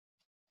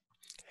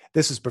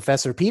This is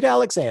Professor Pete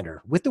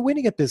Alexander with the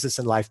Winning at Business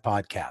and Life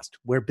podcast,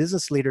 where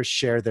business leaders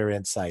share their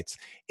insights.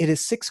 It is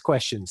 6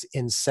 questions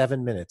in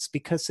 7 minutes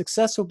because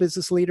successful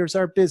business leaders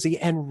are busy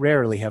and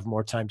rarely have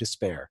more time to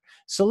spare.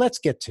 So let's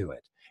get to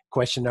it.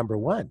 Question number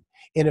 1.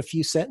 In a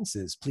few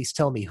sentences, please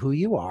tell me who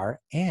you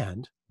are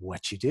and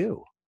what you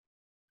do.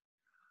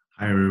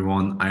 Hi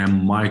everyone, I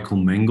am Michael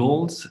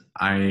Mengold.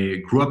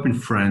 I grew up in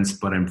France,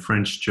 but I'm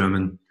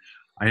French-German.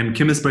 I am a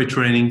chemist by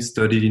training,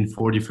 studied in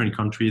 4 different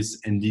countries,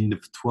 and in the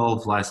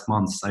 12 last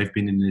months, I've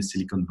been in the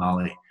Silicon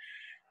Valley.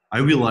 I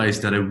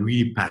realized that I'm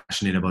really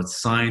passionate about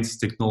science,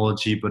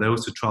 technology, but I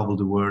also travel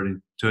the world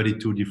in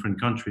 32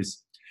 different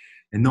countries.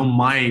 And now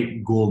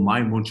my goal,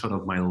 my moonshot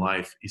of my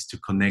life is to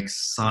connect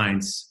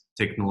science,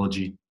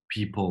 technology,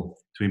 people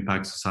to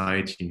impact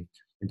society.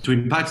 And to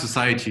impact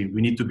society,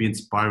 we need to be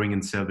inspiring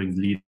and serving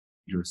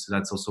leaders. So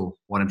that's also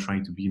what I'm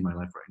trying to be in my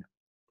life right now.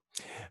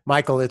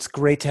 Michael, it's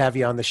great to have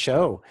you on the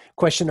show.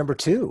 Question number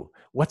 2,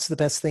 what's the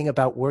best thing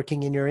about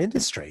working in your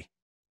industry?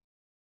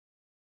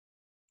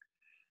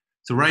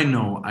 So right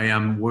now I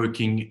am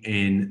working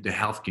in the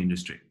healthcare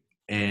industry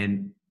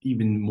and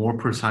even more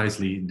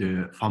precisely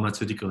the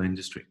pharmaceutical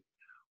industry.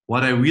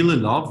 What I really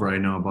love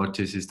right now about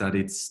this is that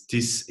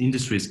this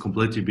industry is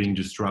completely being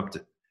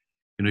disrupted.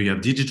 You have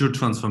digital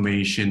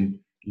transformation,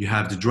 you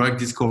have the drug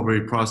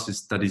discovery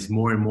process that is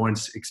more and more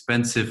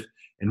expensive,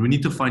 and we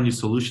need to find new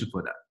solutions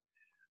for that.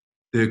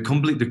 The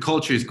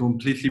culture is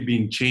completely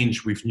being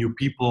changed with new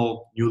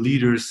people, new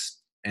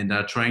leaders, and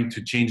are trying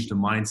to change the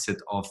mindset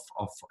of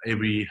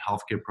every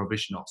healthcare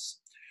professionals.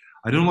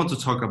 I don't want to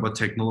talk about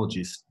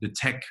technologies. The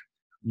tech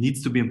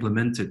needs to be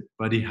implemented,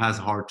 but it has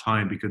a hard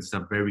time because it's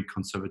a very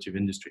conservative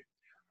industry.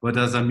 But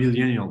as a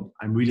millennial,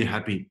 I'm really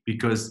happy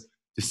because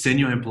the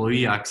senior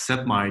employee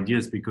accept my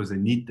ideas because I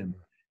need them.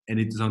 And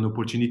it is an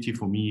opportunity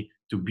for me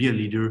to be a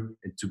leader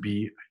and to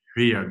be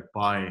hired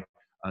by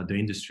the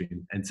industry.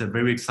 And it's a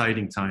very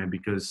exciting time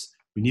because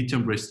we need to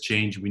embrace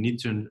change, we need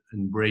to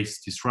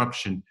embrace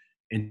disruption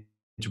and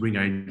to bring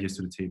ideas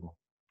to the table.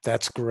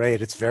 That's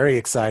great. It's very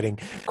exciting.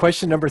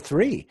 Question number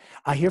 3.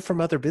 I hear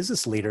from other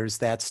business leaders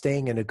that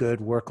staying in a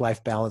good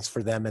work-life balance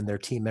for them and their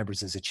team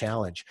members is a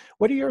challenge.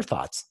 What are your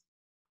thoughts?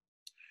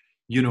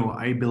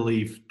 I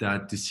believe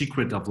that the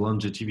secret of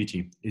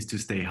longevity is to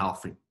stay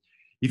healthy.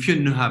 If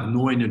you have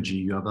no energy,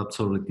 you have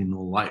absolutely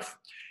no life.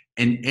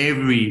 And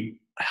every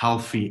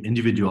healthy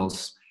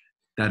individuals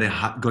that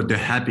have got the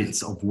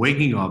habits of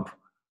waking up,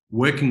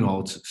 working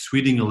out,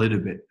 sweating a little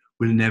bit,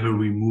 will never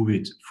remove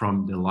it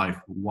from their life.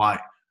 Why?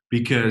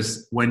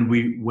 Because when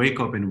we wake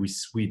up and we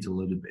sweat a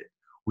little bit,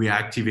 we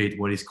activate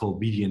what is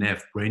called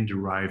BDNF,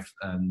 brain-derived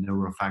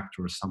neurofactor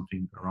or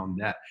something around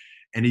that.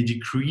 And it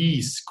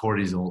decreases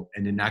cortisol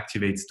and it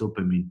activates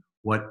dopamine,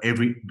 what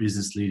every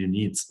business leader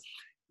needs.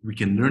 We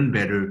can learn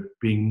better,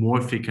 being more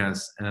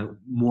efficacious,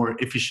 more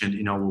efficient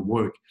in our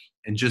work,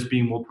 and just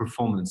being more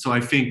performant. So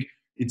I think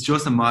it's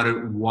just a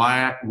matter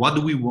what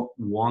do we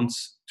want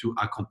to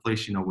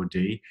accomplish in our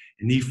day,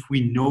 and if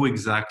we know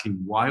exactly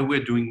why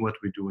we're doing what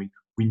we're doing,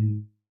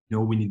 we know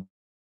we need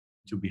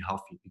to be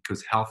healthy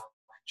because health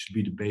should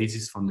be the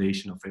basis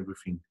foundation of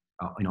everything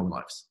in our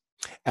lives.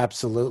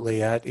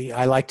 Absolutely.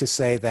 I like to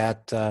say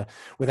that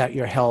without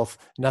your health,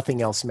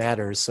 nothing else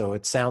matters. So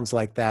it sounds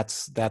like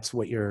that's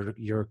what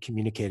you're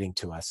communicating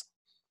to us.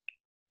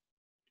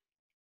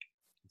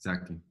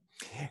 Exactly.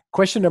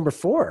 Question number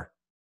 4.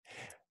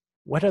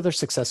 What other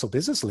successful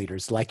business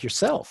leaders like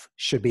yourself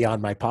should be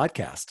on my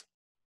podcast?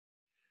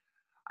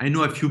 I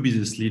know a few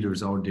business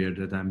leaders out there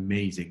that are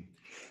amazing.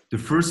 The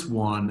first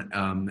one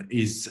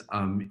is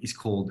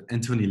called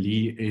Anthony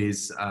Lee.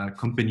 Is a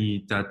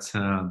company that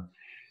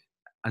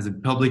as a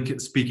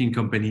public speaking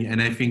company. And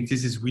I think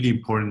this is really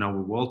important in our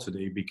world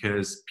today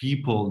because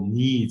people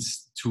need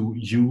to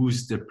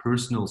use their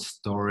personal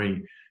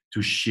story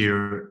to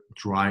share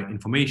dry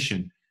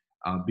information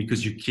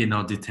because you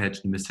cannot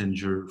detach the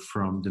messenger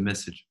from the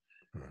message.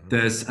 Mm-hmm.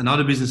 There's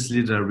another business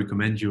leader I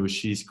recommend you.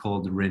 She's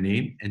called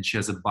Renee and she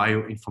has a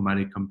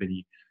bioinformatic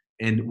company.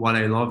 And what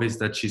I love is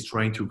that she's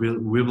trying to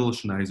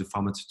revolutionize the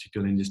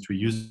pharmaceutical industry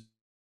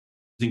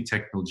using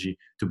technology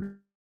to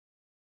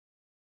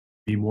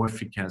be more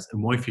efficacious,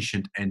 more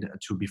efficient, and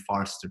to be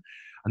faster.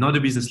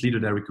 Another business leader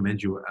that I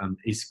recommend you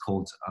is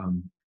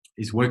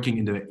working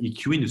in the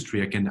EQ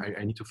industry.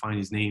 I need to find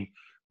his name,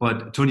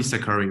 but Tony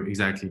Saccario,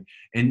 exactly.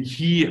 And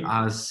he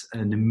has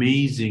an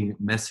amazing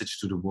message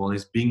to the world: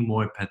 is being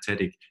more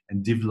empathetic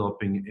and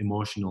developing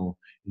emotional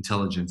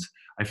intelligence.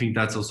 I think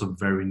that's also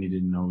very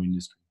needed in our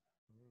industry.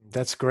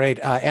 That's great.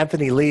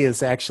 Anthony Lee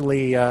is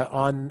actually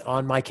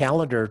on my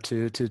calendar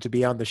to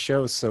be on the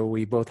show, so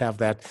we both have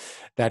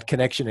that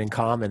connection in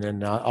common.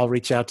 And I'll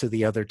reach out to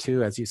the other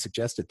 2 as you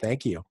suggested.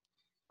 Thank you.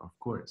 Of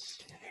course.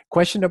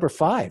 Question number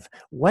 5: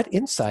 what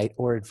insight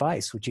or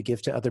advice would you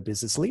give to other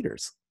business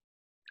leaders?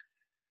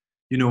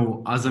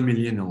 As a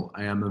millennial,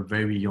 I am a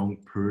very young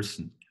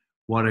person.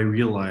 What I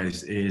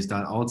realize is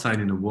that outside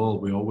in the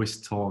world, we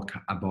always talk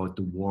about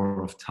the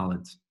war of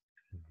talent.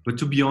 But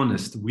to be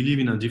honest, we live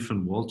in a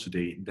different world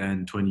today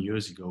than 20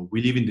 years ago.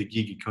 We live in the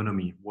gig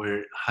economy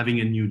where having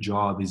a new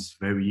job is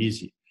very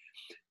easy.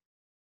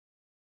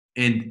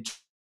 And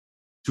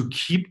to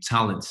keep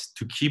talents,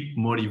 to keep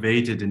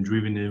motivated and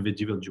driven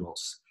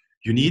individuals,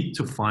 you need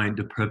to find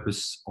the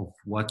purpose of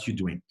what you're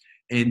doing.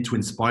 And to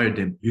inspire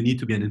them, you need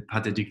to be an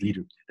empathetic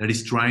leader that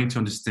is trying to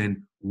understand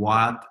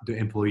what the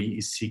employee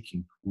is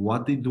seeking.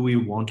 What do we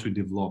want to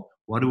develop?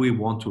 What do we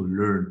want to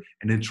learn?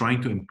 And then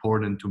trying to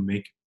empower them to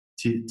make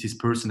this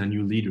person a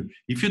new leader.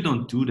 If you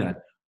don't do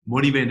that,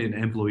 motivated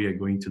employees are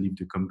going to leave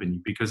the company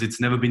because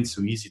it's never been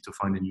so easy to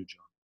find a new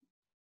job.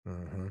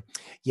 Mm-hmm.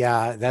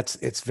 Yeah,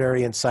 it's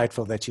very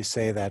insightful that you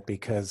say that,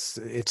 because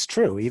it's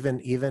true. Even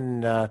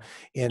in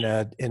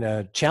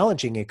a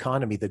challenging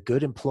economy, the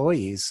good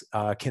employees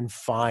can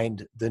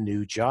find the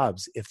new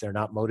jobs if they're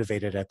not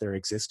motivated at their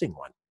existing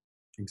one.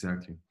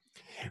 Exactly.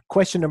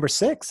 Question number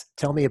 6.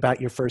 Tell me about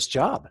your first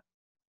job.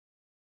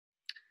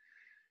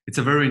 It's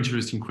a very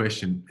interesting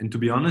question. And to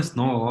be honest,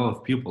 not a lot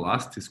of people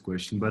ask this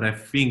question, but I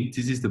think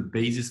this is the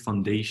basis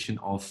foundation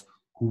of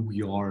who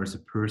we are as a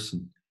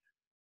person.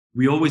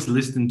 We always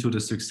listen to the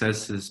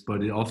successes,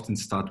 but it often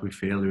starts with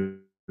failure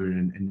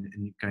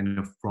and kind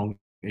of wrong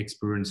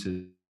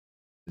experiences.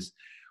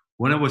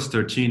 When I was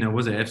 13, I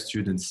was a F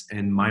student,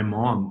 and my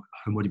mom,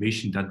 her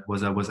motivation that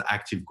was I was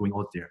active going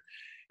out there.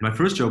 And my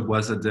first job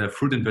was at the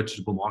fruit and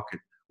vegetable market.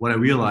 What I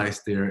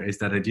realized there is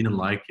that I didn't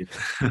like it.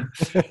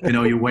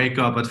 You wake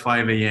up at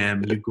 5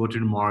 a.m., you go to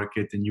the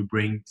market and you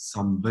bring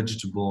some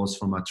vegetables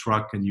from a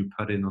truck and you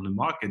put it on the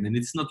market. And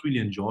it's not really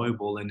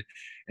enjoyable and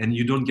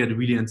you don't get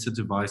really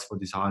incentivized for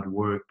this hard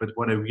work. But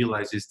what I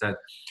realized is that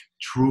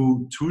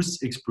through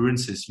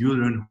experiences, you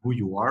learn who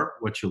you are,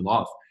 what you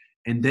love,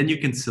 and then you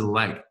can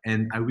select.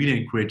 And I really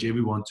encourage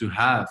everyone to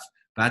have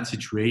that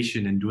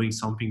situation and doing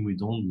something we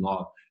don't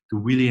love, to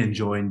really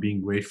enjoy and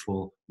being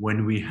grateful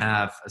when we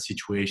have a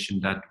situation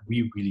that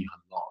we really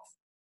love.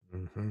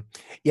 Mm-hmm.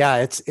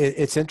 Yeah,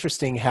 it's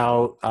interesting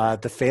how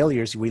the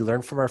failures, we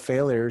learn from our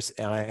failures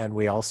and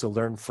we also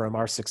learn from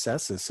our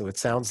successes. So it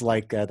sounds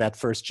like that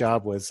first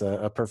job was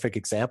a perfect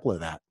example of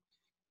that.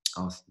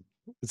 Awesome.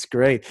 It's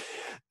great.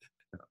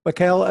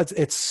 Mikhail,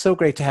 it's so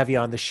great to have you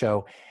on the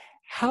show.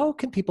 How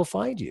can people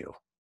find you?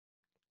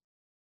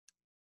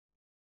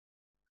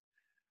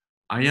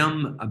 I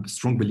am a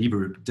strong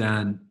believer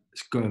that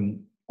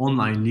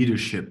online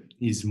leadership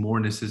is more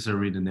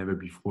necessary than ever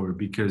before,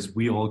 because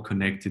we all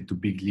connected to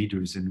big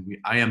leaders, and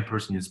I am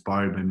personally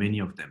inspired by many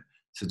of them,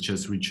 such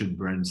as Richard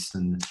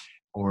Branson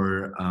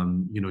or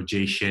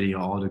Jay Shetty,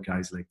 or other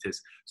guys like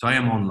this. So I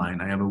am online.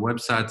 I have a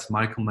website,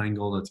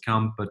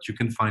 michaelmangold.com, but you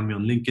can find me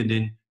on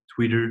LinkedIn,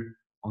 Twitter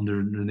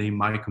under the name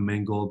Michael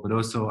Mangold, but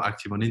also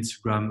active on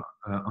Instagram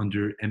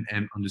under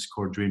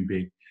mm_dream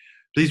big.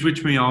 Please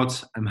reach me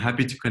out. I'm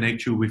happy to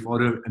connect you with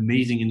other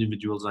amazing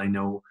individuals I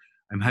know.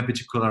 I'm happy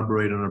to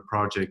collaborate on a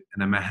project,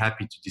 and I'm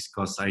happy to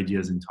discuss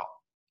ideas and talk.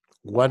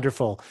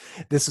 Wonderful.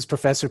 This is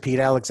Professor Pete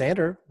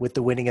Alexander with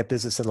the Winning at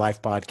Business and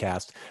Life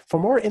podcast. For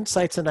more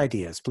insights and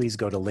ideas, please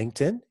go to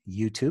LinkedIn,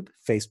 YouTube,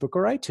 Facebook,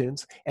 or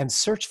iTunes and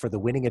search for the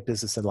Winning at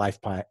Business and Life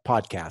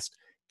podcast.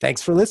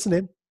 Thanks for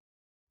listening.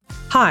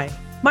 Hi,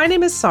 my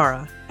name is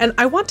Sarah, and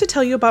I want to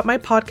tell you about my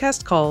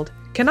podcast called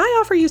Can I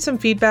Offer You Some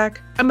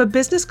Feedback? I'm a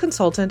business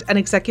consultant and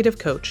executive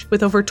coach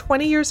with over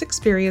 20 years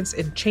experience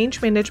in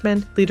change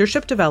management,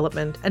 leadership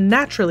development, and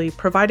naturally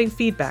providing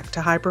feedback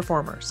to high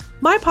performers.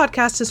 My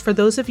podcast is for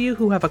those of you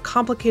who have a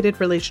complicated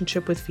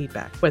relationship with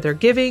feedback, whether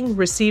giving,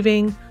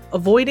 receiving,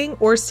 avoiding,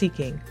 or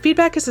seeking.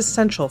 Feedback is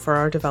essential for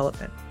our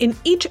development. In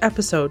each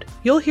episode,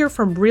 you'll hear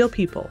from real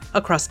people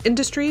across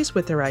industries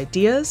with their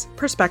ideas,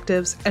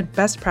 perspectives, and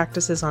best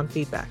practices on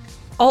feedback.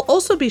 I'll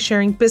also be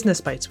sharing business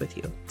bites with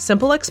you,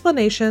 simple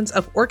explanations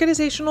of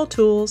organizational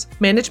tools,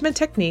 management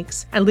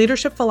techniques, and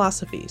leadership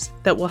philosophies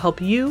that will help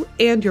you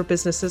and your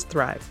businesses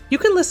thrive. You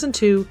can listen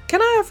to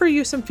Can I Offer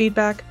You Some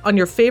Feedback on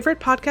your favorite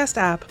podcast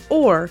app,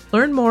 or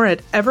learn more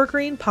at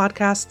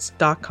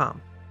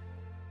evergreenpodcasts.com.